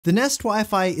The Nest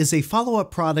Wi-Fi is a follow-up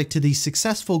product to the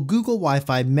successful Google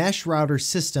Wi-Fi mesh router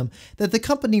system that the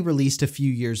company released a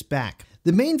few years back.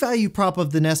 The main value prop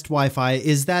of the Nest Wi-Fi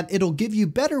is that it'll give you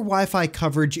better Wi-Fi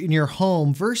coverage in your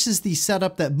home versus the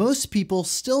setup that most people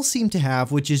still seem to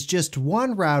have, which is just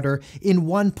one router in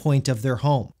one point of their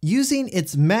home. Using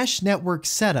its mesh network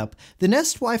setup, the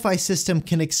Nest Wi-Fi system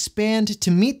can expand to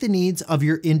meet the needs of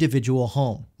your individual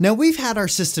home. Now, we've had our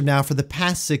system now for the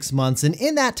past 6 months, and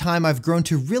in that time I've grown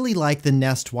to really like the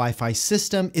Nest Wi-Fi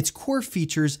system, its core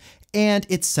features, and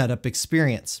its setup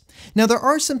experience. Now, there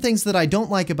are some things that I don't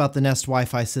like about the Nest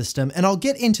Wi-Fi system, and I'll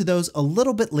get into those a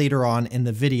little bit later on in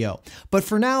the video. But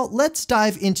for now, let's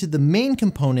dive into the main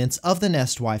components of the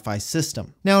Nest Wi-Fi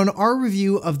system. Now, in our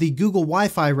review of the Google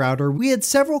Wi-Fi router, we had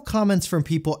several comments from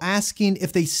people asking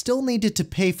if they still needed to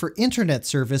pay for internet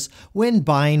service when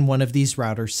buying one of these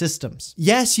router systems.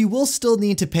 Yes, you will still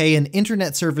need to pay an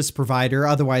internet service provider,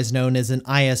 otherwise known as an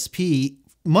ISP,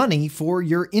 money for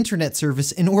your internet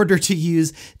service in order to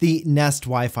use the Nest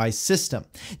Wi-Fi system.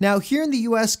 Now, here in the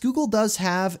US, Google does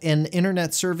have an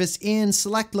internet service in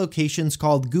select locations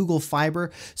called Google Fiber,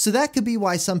 so that could be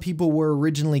why some people were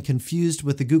originally confused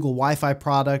with the Google Wi-Fi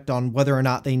product on whether or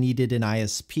not they needed an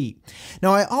ISP.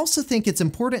 Now, I also think it's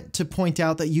important to point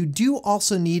out that you do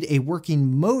also need a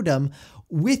working modem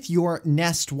with your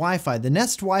Nest Wi-Fi. The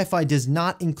Nest Wi-Fi does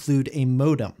not include a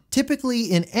modem. Typically,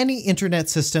 in any internet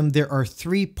system, there are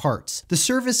 3 parts: the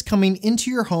service coming into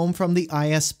your home from the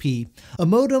ISP, a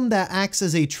modem that acts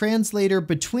as a translator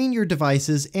between your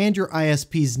devices and your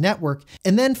ISP's network,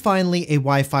 and then finally a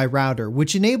Wi-Fi router,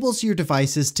 which enables your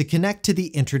devices to connect to the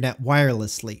internet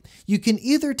wirelessly. You can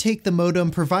either take the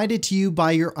modem provided to you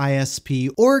by your ISP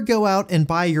or go out and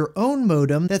buy your own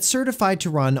modem that's certified to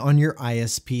run on your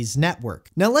ISP's network.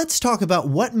 Now, let's talk about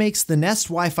what makes the Nest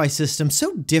Wi-Fi system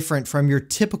so different from your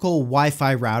typical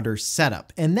Wi-Fi router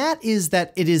setup, and that is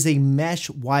that it is a mesh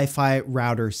Wi-Fi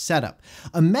router setup.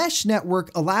 A mesh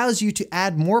network allows you to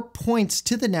add more points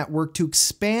to the network to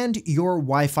expand your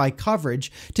Wi-Fi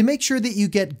coverage to make sure that you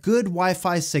get good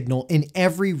Wi-Fi signal in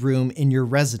every room in your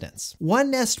residence.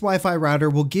 One Nest Wi-Fi router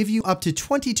will give you up to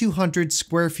 2,200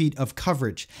 square feet of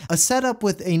coverage. A setup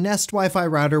with a Nest Wi-Fi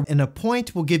router and a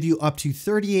point will give you up to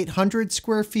 3,800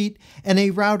 square feet, and a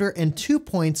router and 2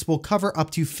 points will cover up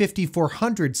to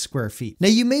 5,400 square feet. Now,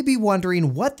 you may be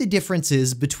wondering what the difference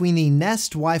is between the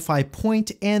Nest Wi-Fi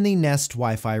point and the Nest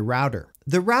Wi-Fi router.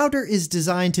 The router is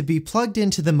designed to be plugged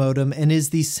into the modem and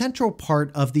is the central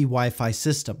part of the Wi-Fi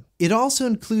system. It also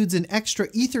includes an extra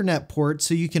Ethernet port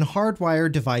so you can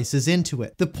hardwire devices into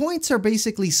it. The points are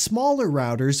basically smaller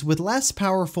routers with less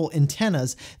powerful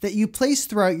antennas that you place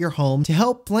throughout your home to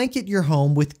help blanket your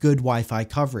home with good Wi-Fi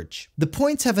coverage. The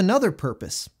points have another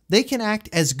purpose. They can act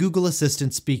as Google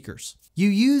Assistant speakers. You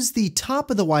use the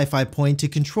top of the Wi-Fi point to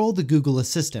control the Google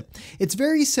Assistant. It's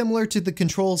very similar to the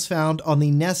controls found on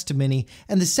the Nest Mini,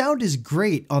 and the sound is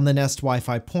great on the Nest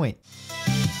Wi-Fi point.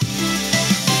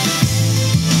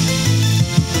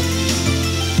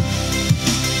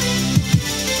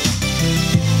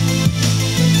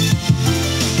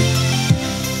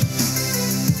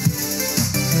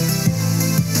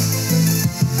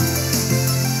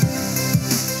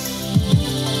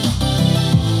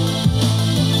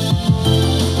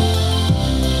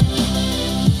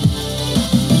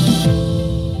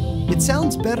 It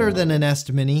sounds better than a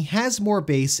Nest Mini, has more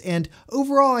bass, and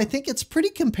overall I think it's pretty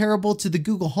comparable to the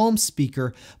Google Home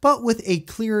speaker, but with a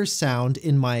clearer sound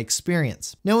in my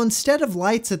experience. Now, instead of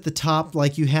lights at the top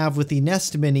like you have with the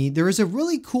Nest Mini, there is a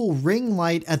really cool ring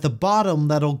light at the bottom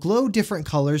that'll glow different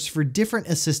colors for different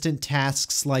assistant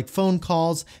tasks like phone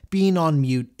calls, being on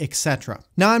mute, etc.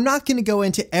 Now, I'm not going to go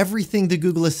into everything the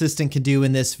Google Assistant can do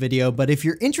in this video, but if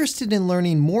you're interested in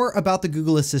learning more about the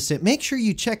Google Assistant, make sure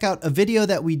you check out a video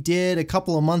that we did a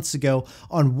couple of months ago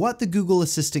on what the Google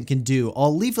Assistant can do.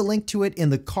 I'll leave a link to it in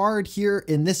the card here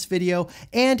in this video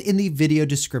and in the video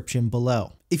description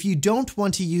below. If you don't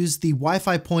want to use the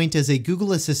Wi-Fi point as a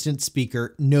Google Assistant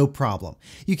speaker, no problem.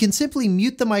 You can simply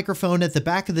mute the microphone at the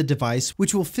back of the device,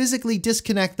 which will physically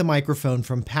disconnect the microphone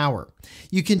from power.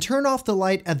 You can turn off the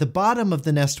light at the bottom of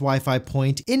the Nest Wi-Fi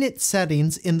point in its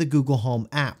settings in the Google Home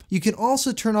app. You can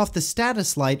also turn off the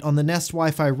status light on the Nest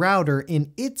Wi-Fi router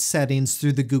in its settings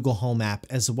through the Google Home app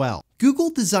as well.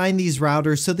 Google designed these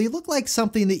routers so they look like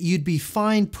something that you'd be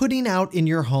fine putting out in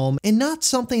your home and not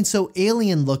something so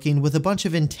alien looking with a bunch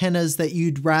of antennas that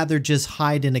you'd rather just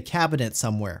hide in a cabinet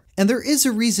somewhere. And there is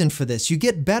a reason for this. You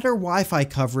get better Wi-Fi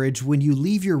coverage when you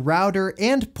leave your router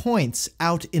and points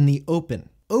out in the open.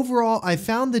 Overall, I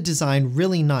found the design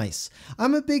really nice.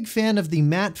 I'm a big fan of the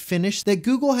matte finish that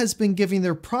Google has been giving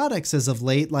their products as of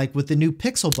late, like with the new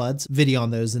Pixel Buds, video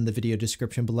on those in the video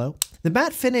description below. The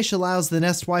matte finish allows the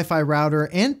Nest Wi-Fi router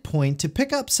and point to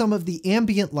pick up some of the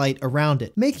ambient light around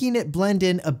it, making it blend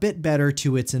in a bit better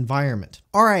to its environment.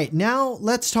 Alright, now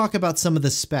let's talk about some of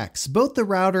the specs. Both the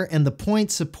router and the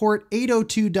point support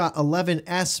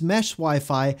 802.11s mesh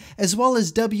Wi-Fi as well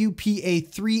as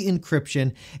WPA3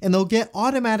 encryption, and they'll get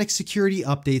automatic security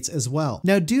updates as well.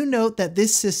 Now do note that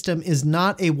this system is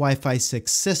not a Wi-Fi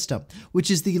 6 system, which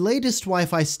is the latest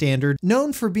Wi-Fi standard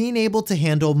known for being able to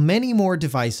handle many more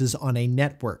devices on a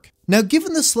network. Now,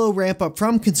 given the slow ramp up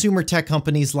from consumer tech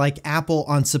companies like Apple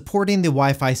on supporting the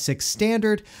Wi-Fi 6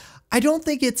 standard, I don't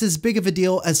think it's as big of a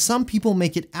deal as some people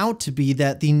make it out to be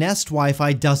that the Nest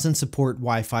Wi-Fi doesn't support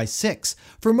Wi-Fi 6.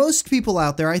 For most people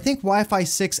out there, I think Wi-Fi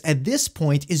 6 at this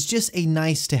point is just a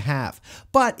nice to have.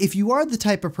 But if you are the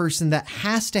type of person that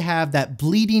has to have that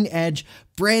bleeding edge,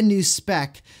 brand new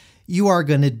spec, you are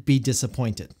going to be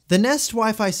disappointed. The Nest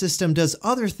Wi-Fi system does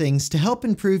other things to help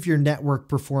improve your network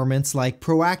performance, like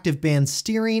proactive band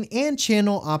steering and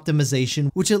channel optimization,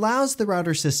 which allows the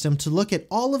router system to look at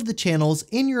all of the channels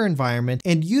in your environment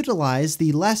and utilize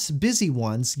the less busy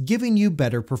ones, giving you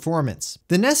better performance.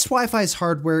 The Nest Wi-Fi's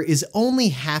hardware is only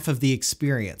half of the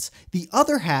experience. The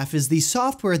other half is the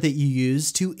software that you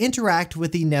use to interact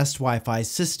with the Nest Wi-Fi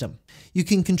system. You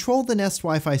can control the Nest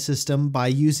Wi-Fi system by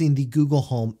using the Google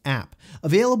Home app,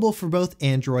 available for both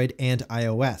Android and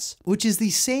iOS, which is the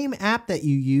same app that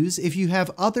you use if you have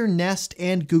other Nest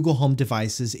and Google Home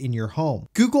devices in your home.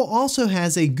 Google also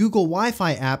has a Google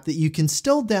Wi-Fi app that you can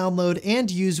still download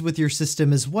and use with your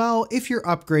system as well if you're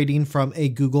upgrading from a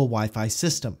Google Wi-Fi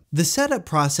system. The setup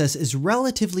process is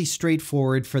relatively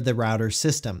straightforward for the router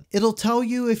system. It'll tell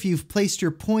you if you've placed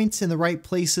your points in the right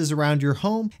places around your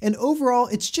home, and overall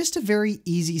it's just a very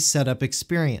easy setup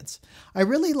experience. I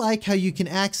really like how you can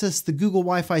access the Google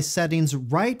Wi-Fi settings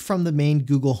right from the main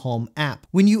Google Home app.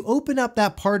 When you open up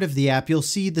that part of the app, you'll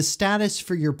see the status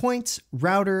for your points,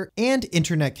 router, and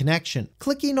internet connection.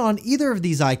 Clicking on either of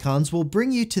these icons will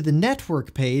bring you to the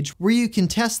network page where you can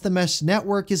test the mesh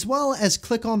network as well as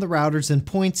click on the routers and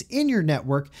points in your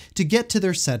network to get to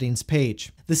their settings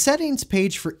page. The settings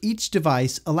page for each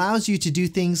device allows you to do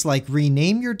things like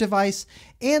rename your device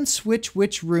and switch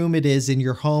which room it is in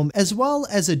your home, as well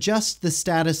as adjust the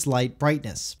status light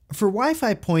brightness. For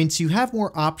Wi-Fi points, you have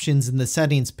more options in the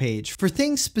settings page for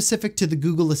things specific to the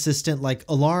Google Assistant like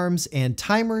alarms and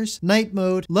timers, night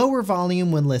mode, lower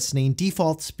volume when listening,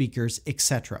 default speakers,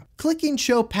 etc. Clicking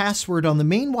Show Password on the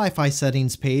main Wi-Fi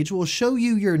settings page will show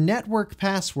you your network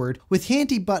password with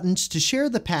handy buttons to share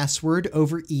the password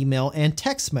over email and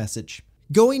text message.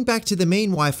 Going back to the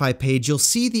main Wi-Fi page, you'll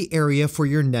see the area for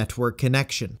your network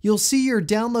connection. You'll see your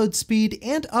download speed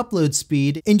and upload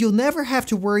speed, and you'll never have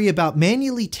to worry about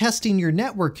manually testing your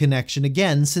network connection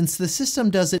again, since the system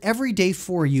does it every day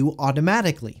for you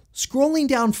automatically. Scrolling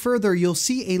down further, you'll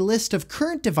see a list of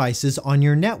current devices on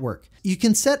your network. You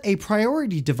can set a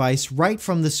priority device right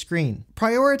from the screen.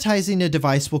 Prioritizing a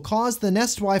device will cause the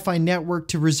Nest Wi-Fi network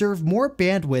to reserve more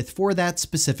bandwidth for that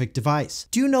specific device.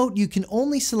 Do note you can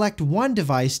only select one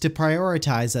device to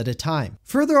prioritize at a time.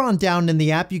 Further on down in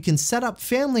the app, you can set up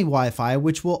family Wi-Fi,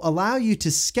 which will allow you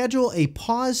to schedule a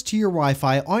pause to your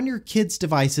Wi-Fi on your kids'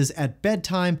 devices at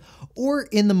bedtime or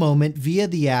in the moment via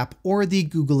the app or the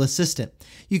Google Assistant.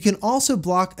 You can also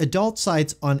block adult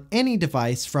sites on any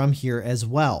device from here as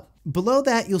well. Below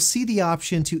that, you'll see the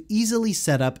option to easily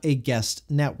set up a guest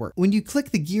network. When you click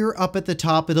the gear up at the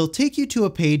top, it'll take you to a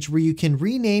page where you can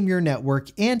rename your network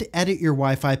and edit your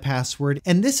Wi-Fi password,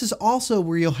 and this is also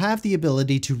where you'll have the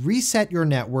ability to reset your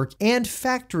network and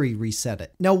factory reset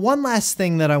it. Now, one last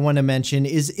thing that I want to mention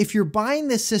is if you're buying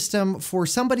this system for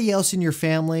somebody else in your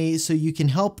family so you can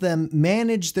help them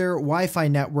manage their Wi-Fi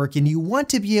network and you want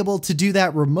to be able to do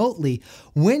that remotely,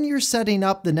 when you're setting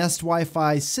up the Nest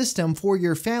Wi-Fi system for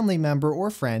your family member or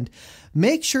friend,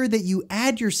 make sure that you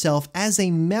add yourself as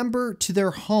a member to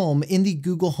their home in the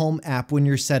Google Home app when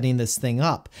you're setting this thing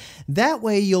up. That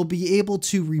way you'll be able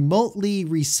to remotely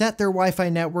reset their Wi-Fi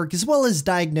network as well as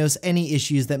diagnose any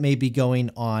issues that may be going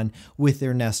on with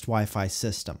their Nest Wi-Fi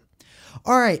system.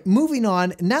 Alright, moving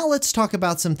on, now let's talk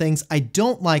about some things I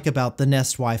don't like about the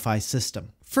Nest Wi-Fi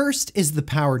system. First is the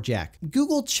power jack.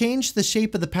 Google changed the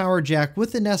shape of the power jack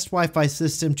with the Nest Wi-Fi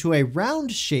system to a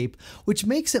round shape, which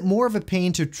makes it more of a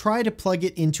pain to try to plug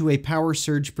it into a power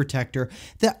surge protector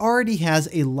that already has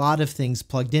a lot of things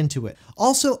plugged into it.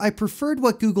 Also, I preferred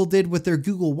what Google did with their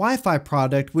Google Wi-Fi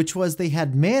product, which was they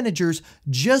had managers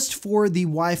just for the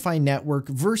Wi-Fi network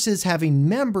versus having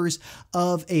members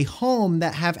of a home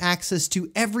that have access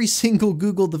to every single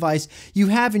Google device you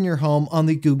have in your home on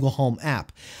the Google Home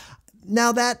app.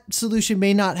 Now, that solution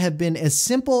may not have been as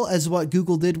simple as what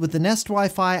Google did with the Nest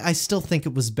Wi-Fi. I still think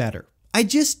it was better. I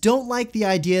just don't like the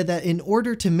idea that in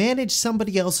order to manage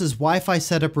somebody else's Wi-Fi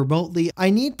setup remotely, I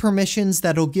need permissions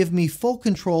that'll give me full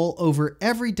control over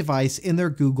every device in their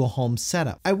Google Home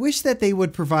setup. I wish that they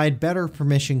would provide better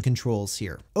permission controls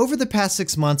here. Over the past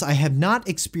 6 months, I have not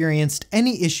experienced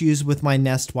any issues with my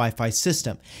Nest Wi-Fi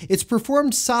system. It's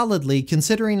performed solidly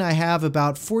considering I have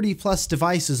about 40 plus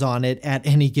devices on it at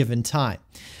any given time.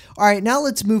 All right, now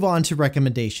let's move on to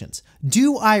recommendations.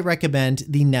 Do I recommend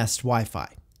the Nest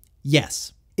Wi-Fi?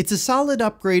 Yes. It's a solid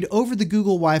upgrade over the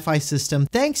Google Wi-Fi system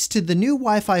thanks to the new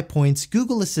Wi-Fi Points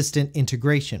Google Assistant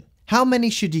integration. How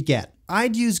many should you get?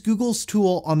 I'd use Google's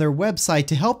tool on their website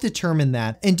to help determine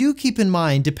that, and do keep in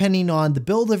mind, depending on the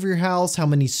build of your house, how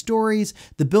many stories,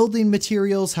 the building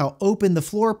materials, how open the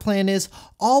floor plan is,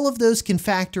 all of those can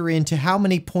factor into how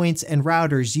many points and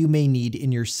routers you may need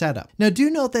in your setup. Now, do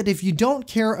note that if you don't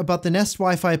care about the Nest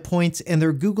Wi-Fi points and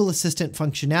their Google Assistant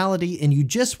functionality and you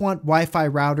just want Wi-Fi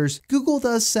routers, Google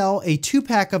does sell a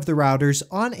 2-pack of the routers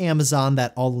on Amazon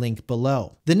that I'll link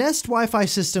below. The Nest Wi-Fi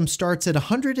system starts at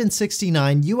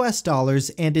 $169 US,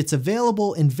 and it's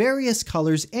available in various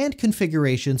colors and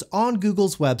configurations on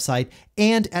Google's website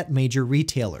and at major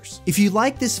retailers. If you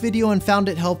liked this video and found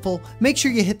it helpful, make sure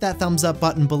you hit that thumbs up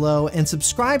button below and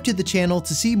subscribe to the channel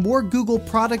to see more Google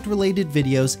product related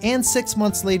videos and 6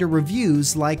 months later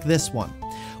reviews like this one.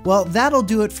 Well, that'll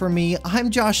do it for me. I'm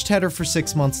Josh Tedder for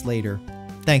 6 months later.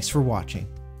 Thanks for watching.